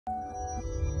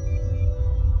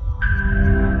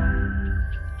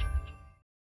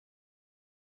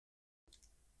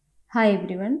Hi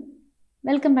everyone,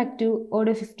 welcome back to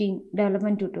Odoo 15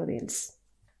 development tutorials.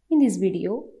 In this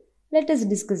video, let us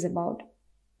discuss about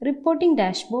reporting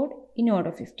dashboard in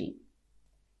Odoo 15.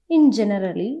 In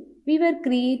generally, we were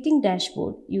creating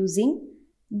dashboard using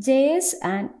JS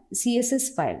and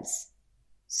CSS files.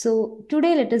 So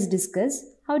today let us discuss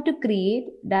how to create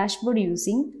dashboard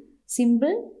using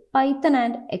simple Python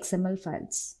and XML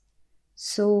files.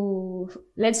 So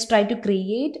let's try to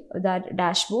create that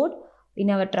dashboard in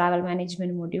our travel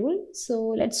management module.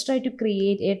 So let's try to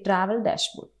create a travel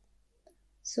dashboard.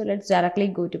 So let's directly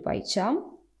go to PyCharm.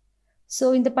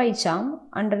 So in the PyCharm,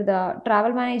 under the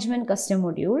travel management custom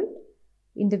module,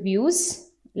 in the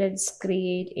views, let's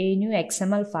create a new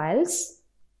XML files,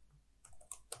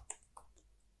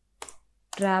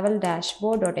 travel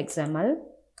dashboard.xml.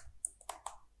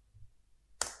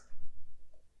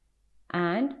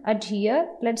 And at here,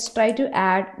 let's try to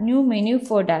add new menu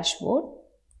for dashboard.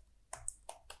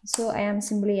 So I am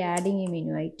simply adding a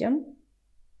menu item.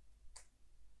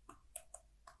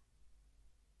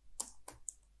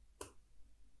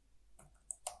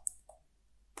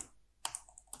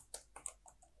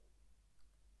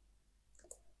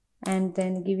 And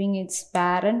then giving its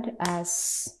parent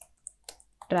as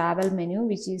travel menu,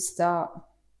 which is the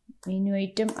menu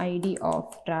item ID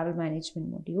of travel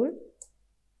management module.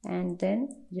 And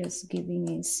then just giving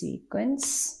a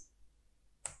sequence.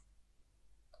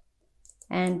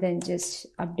 And then just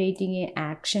updating an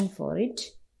action for it.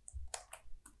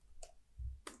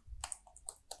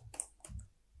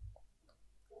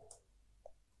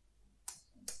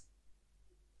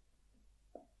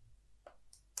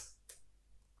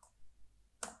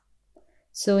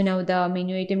 So now the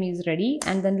menu item is ready,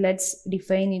 and then let's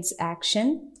define its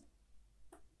action.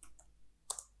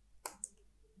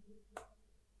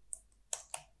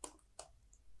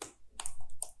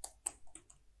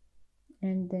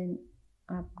 And then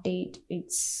update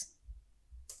its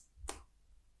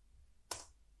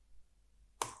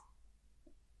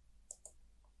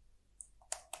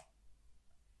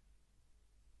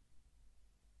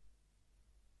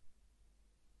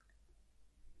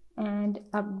and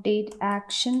update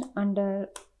action under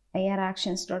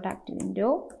ARActions.active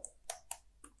window.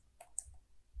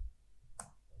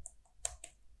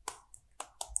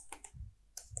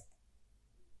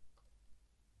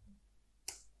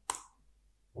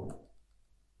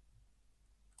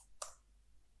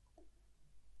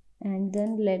 And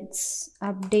then let's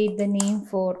update the name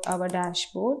for our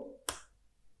dashboard.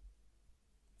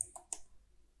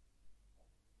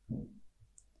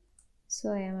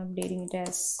 So I am updating it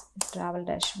as travel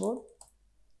dashboard.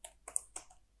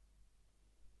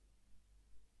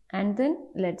 And then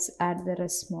let's add the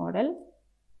REST model.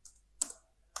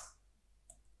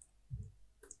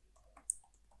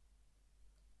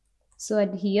 So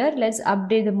at here, let's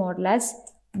update the model as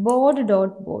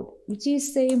board.board, which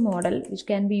is a model which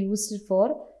can be used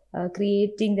for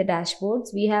creating the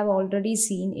dashboards. We have already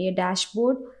seen a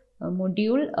dashboard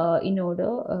module in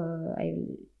Odoo. I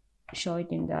will show it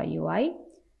in the UI.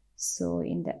 So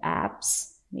in the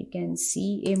apps, we can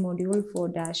see a module for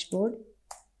dashboard.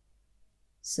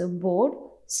 So board.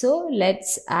 So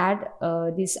let's add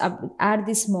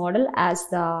this model as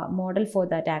the model for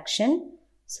that action.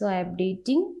 So I am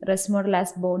updating REST model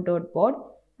as board.board.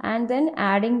 And then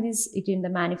adding it in the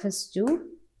manifest too.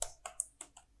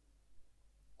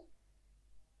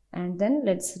 And then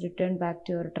let's return back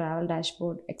to our travel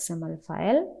dashboard XML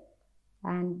file.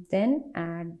 And then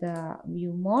add the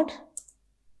view mode.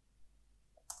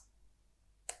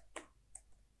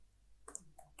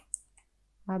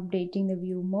 Updating the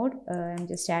view mode. I'm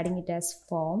just adding it as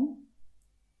form.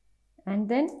 And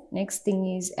then next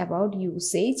thing is about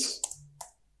usage.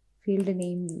 Field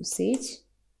name usage.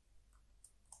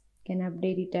 Can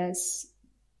update it as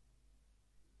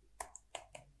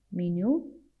menu.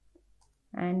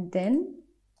 And then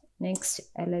next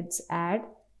let's add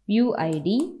view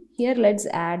ID. Here let's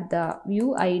add the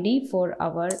view ID for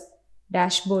our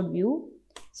dashboard view.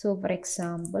 So for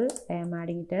example, I am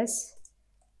adding it as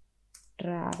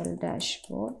travel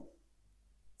dashboard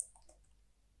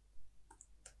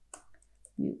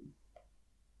view.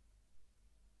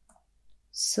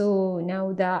 So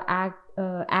now the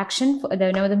action for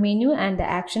the menu and the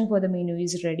action for the menu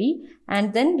is ready.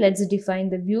 And then let's define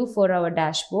the view for our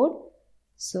dashboard.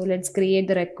 So let's create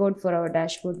the record for our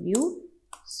dashboard view.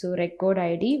 So record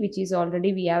ID, which is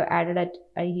already we have added at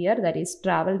here, that is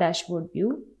travel dashboard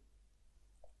view.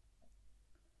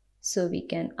 So we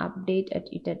can update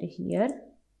it at here.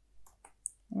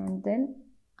 And then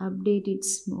update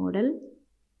its model.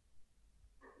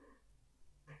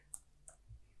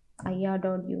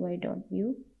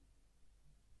 ir.ui.view.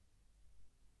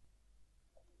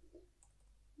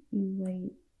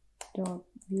 dot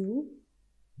view,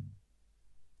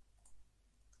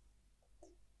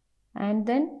 and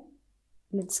then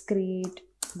let's create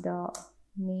the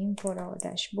name for our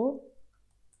dashboard.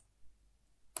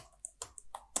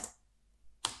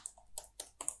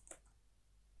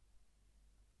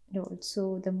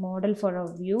 Also the model for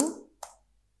our view.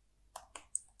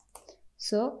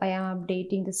 So I am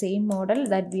updating the same model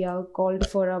that we have called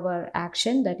for our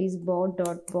action, that is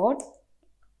board.board.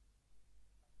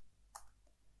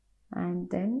 And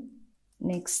then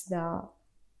next the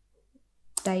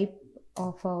type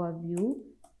of our view,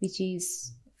 which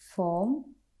is form.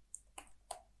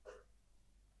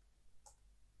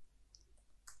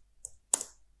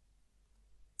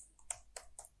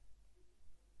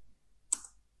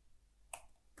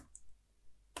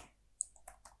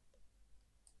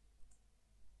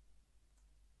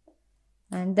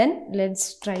 And then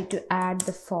let's try to add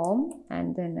the form,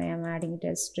 and then I am adding it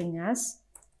as string as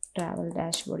travel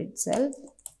dashboard itself.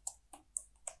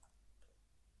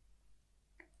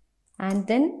 And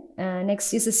then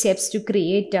next is the steps to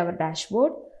create our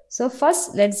dashboard. So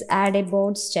first let's add a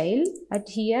board style. At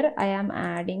here I am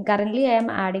adding, currently I am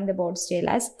adding the board style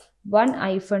as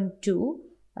 1-2.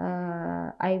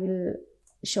 I will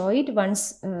show it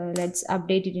once. Let's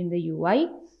update it in the UI.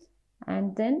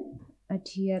 And then at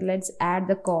here let's add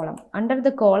the column. Under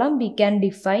the column we can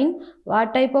define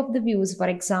what type of the views, for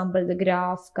example the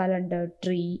graph, calendar,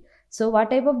 tree. So what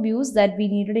type of views that we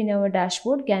needed in our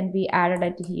dashboard can be added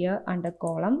at here under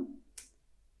column.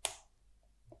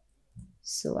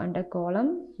 So under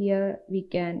column here we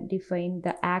can define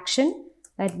the action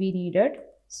that we needed.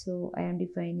 So I am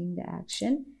defining the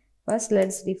action. First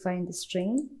let's define the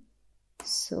string.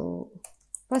 So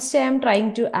first I am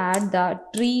trying to add the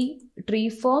tree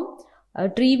form,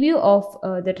 tree view of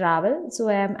the travel. So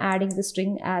I am adding the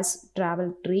string as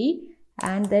travel tree,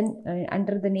 and then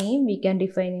under the name we can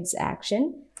define its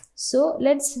action. So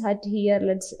let's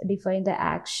define the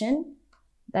action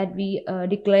that we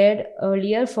declared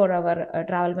earlier for our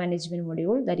travel management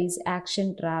module, that is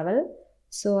action travel.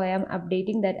 So I am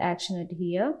updating that action at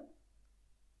here.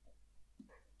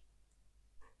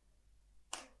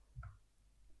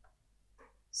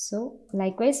 So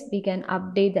likewise we can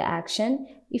update the action.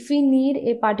 If we need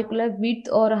a particular width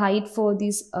or height for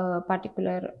this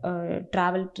particular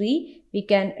travel tree, we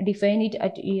can define it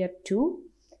at here too.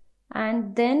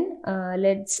 And then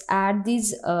let's add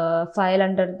this file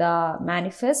under the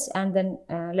manifest, and then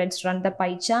let's run the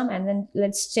PyCharm, and then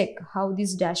let's check how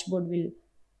this dashboard will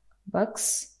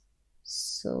works.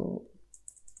 So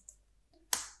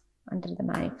under the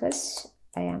manifest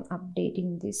I am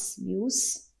updating this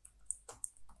views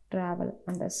travel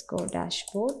underscore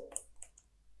dashboard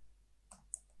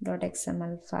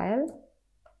 .xml file,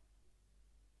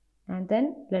 and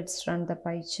then let's run the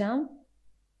PyCharm.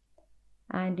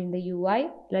 And in the UI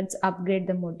let's upgrade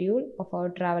the module of our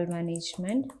travel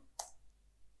management.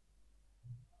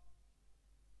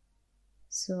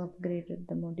 So upgraded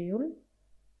the module,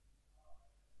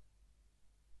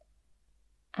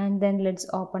 and then let's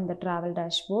open the travel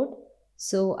dashboard.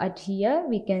 So at here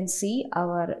we can see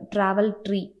our travel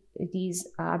tree, it is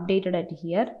updated at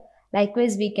here.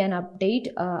 Likewise we can update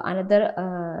another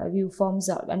view forms,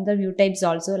 another view types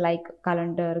also, like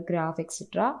calendar, graph,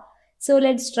 etc. So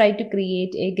let's try to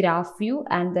create a graph view,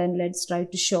 and then let's try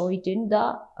to show it in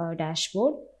the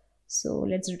dashboard. So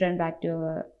let's return back to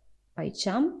our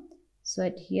PyCharm. So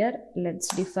at here let's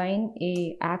define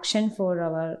a action for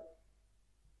our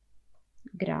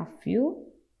graph view.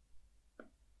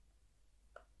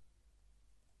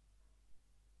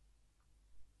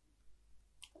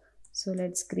 So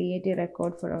let's create a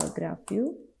record for our graph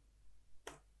view.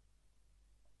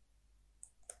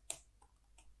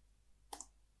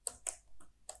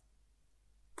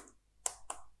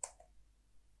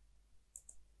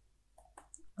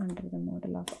 Under the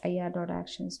model of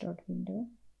ir.actions.window.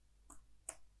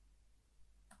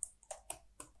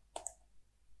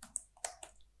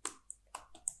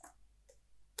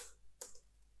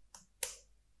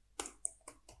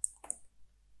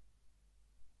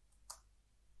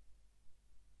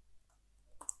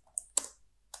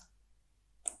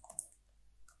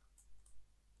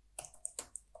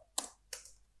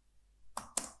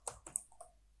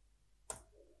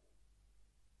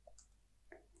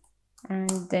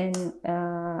 And then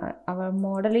our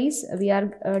model is, we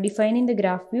are defining the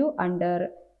graph view under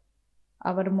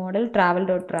our model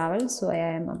travel.travel. So I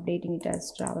am updating it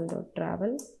as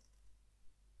travel.travel.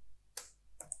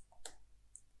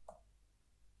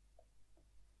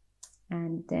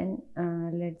 And then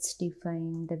let's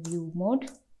define the view mode,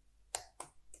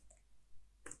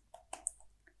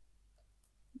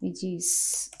 which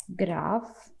is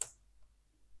graph.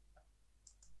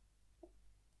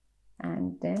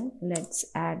 and then let's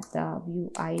add the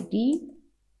view ID,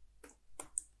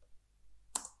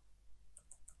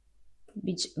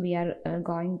 which we are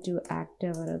going to act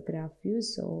our graph view.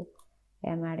 So I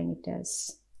am adding it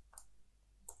as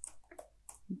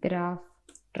graph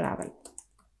travel.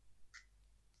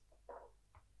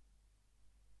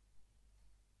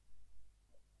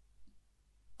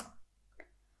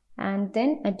 And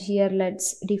then at here,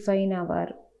 let's define our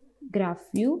graph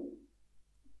view.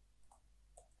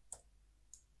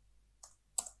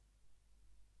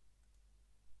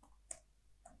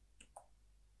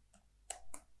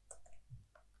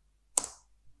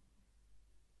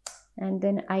 And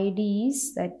then ID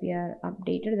is that we are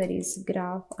updated, that is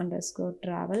graph underscore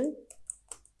travel.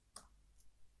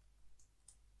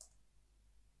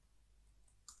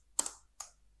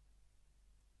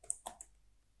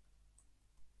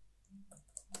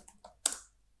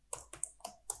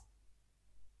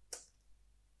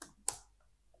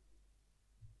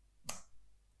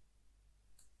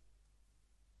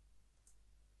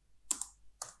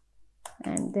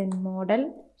 And then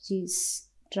model, which is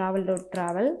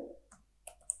travel.travel.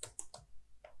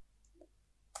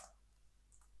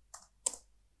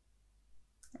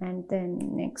 And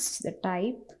then next the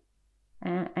type,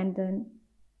 and then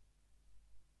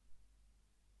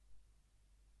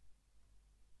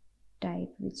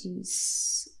type, which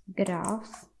is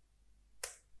graph,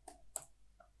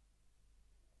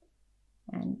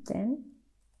 and then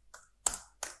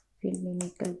field name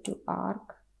equal to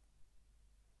arc,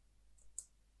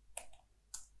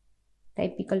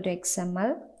 type equal to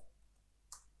XML.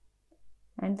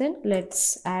 And then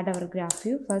let's add our graph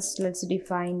view. First, let's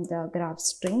define the graph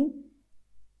string.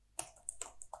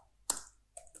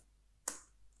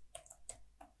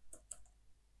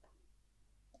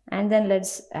 And then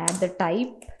let's add the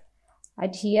type.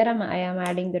 At here, I am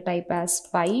adding the type as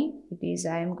pie. It is,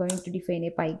 I am going to define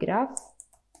a pie graph.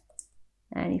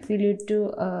 And if we need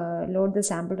to load the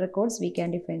sample records, we can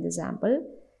define the sample.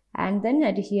 And then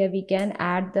at here, we can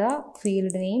add the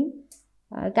field name.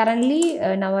 Currently,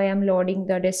 now I am loading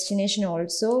the destination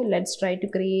also. Let's try to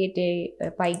create a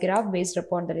pie graph based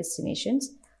upon the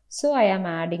destinations. So I am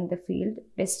adding the field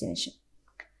destination.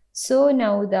 So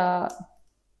now the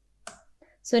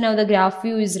graph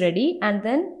view is ready, and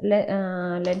then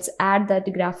let's add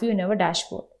that graph view in our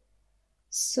dashboard.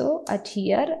 So at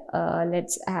here,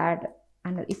 let's add.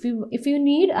 And if you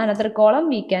need another column,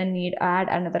 we can add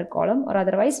another column, or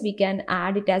otherwise we can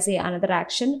add it as another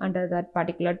action under that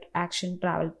particular action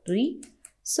travel tree.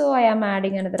 So I am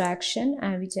adding another action,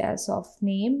 and which as of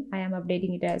name, I am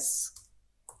updating it as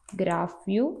graph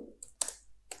view.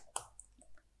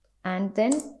 And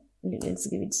then let's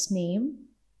give its name.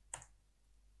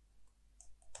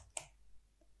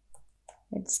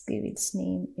 Let's give its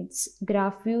name. Its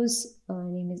graph view's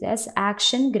name is as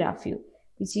action graph view,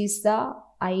 which is the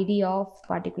ID of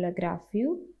particular graph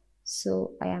view.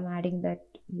 So I am adding that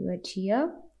view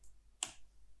here.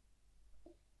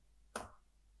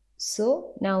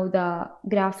 So now the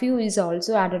graph view is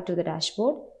also added to the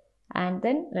dashboard. And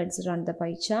then let's run the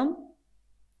PyCharm.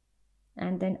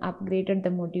 And then upgraded the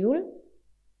module.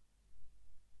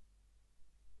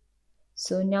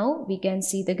 So now we can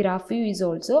see the graph view is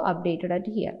also updated at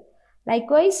here.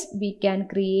 Likewise, we can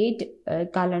create a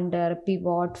calendar,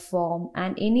 pivot, form,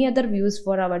 and any other views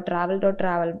for our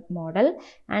travel.travel model.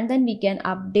 And then we can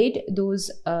update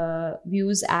those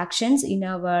views actions in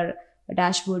our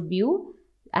dashboard view.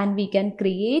 And we can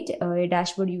create a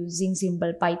dashboard using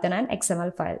simple Python and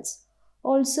XML files.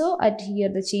 Also at here,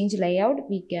 the change layout,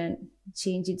 we can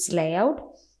change its layout.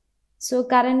 So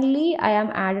currently I am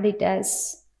added it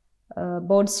as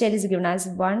board style is given as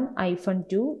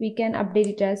 1-2. We can update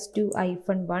it as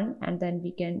 2-1, and then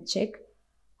we can check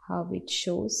how it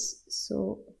shows.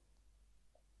 So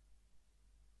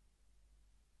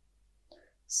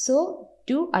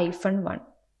 2-1.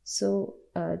 So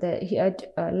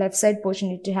the left side portion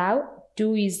need to have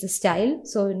 2 is the style,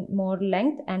 so more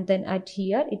length, and then at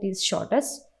here it is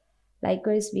shortest.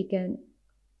 Likewise, we can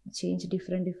change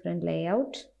different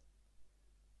layout.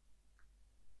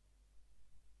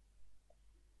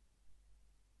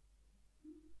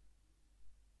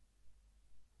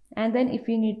 And then if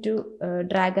we need to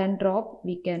drag and drop,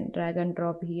 we can drag and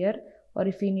drop here. Or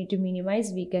if we need to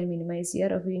minimize, we can minimize here.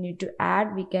 Or if we need to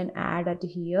add, we can add at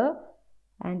here.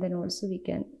 And then also we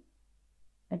can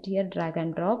at here drag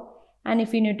and drop. And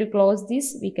if we need to close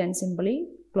this, we can simply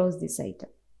close this item.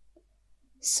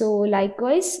 So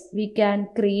likewise, we can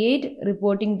create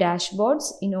reporting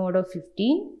dashboards in Odoo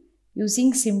 15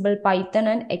 using simple Python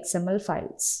and XML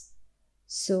files.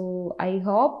 So I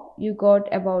hope you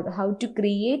got about how to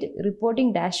create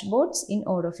reporting dashboards in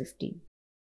Odoo 15.